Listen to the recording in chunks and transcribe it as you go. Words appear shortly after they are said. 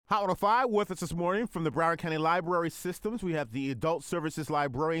Hot 105 with us this morning from the Broward County Library Systems. We have the Adult Services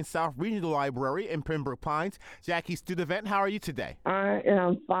Librarian, South Regional Library in Pembroke Pines, Jackie Sturdivant. How are you today? I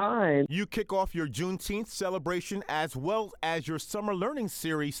am fine. You kick off your Juneteenth celebration as well as your Summer Learning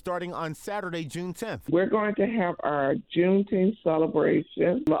Series starting on Saturday, June 10th. We're going to have our Juneteenth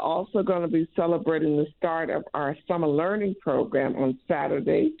celebration. We're also going to be celebrating the start of our Summer Learning program on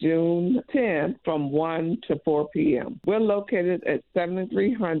Saturday, June 10th from 1 to 4 p.m. We're located at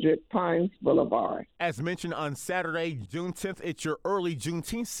 7300 Pine Blvd. As mentioned on Saturday, June 10th, it's your early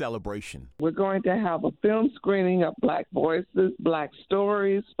Juneteenth celebration. We're going to have a film screening of Black Voices, Black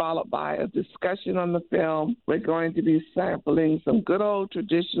Stories, followed by a discussion on the film. We're going to be sampling some good old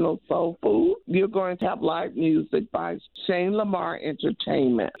traditional soul food. You're going to have live music by Shane Lamar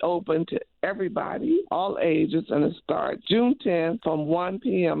Entertainment, open to everybody, all ages, and it starts June 10th from 1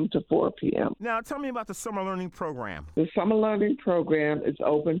 p.m. to 4 p.m. Now, tell me about the Summer Learning Program. The Summer Learning Program is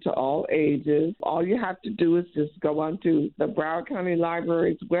open to all ages. All you have to do is just go onto the Broward County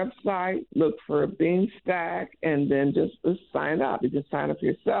Library's website, look for a Bean Stack, and then just sign up. You can sign up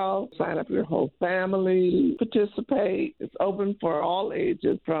yourself, sign up your whole family, participate. It's open for all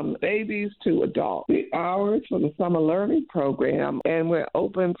ages, from babies to adults. The hours for the Summer Learning Program, and we're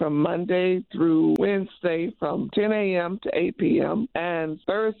open from Monday through Wednesday from 10 a.m. to 8 p.m. and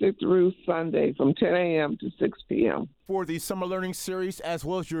Thursday through Sunday from 10 a.m. to 6 p.m. For the Summer Learning Series as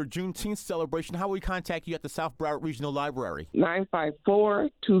well as your Juneteenth celebration, how will we contact you at the South Broward Regional Library?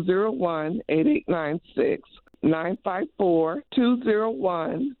 954-201-8896.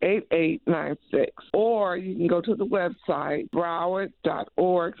 954-201-8896. Or you can go to the website,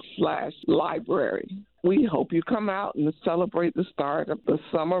 broward.org/library. We hope you come out and celebrate the start of the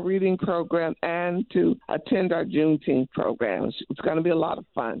summer reading program and to attend our Juneteenth program. It's going to be a lot of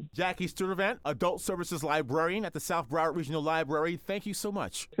fun. Jackie Sturdivant, Adult Services Librarian at the South Broward Regional Library. Thank you so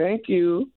much. Thank you.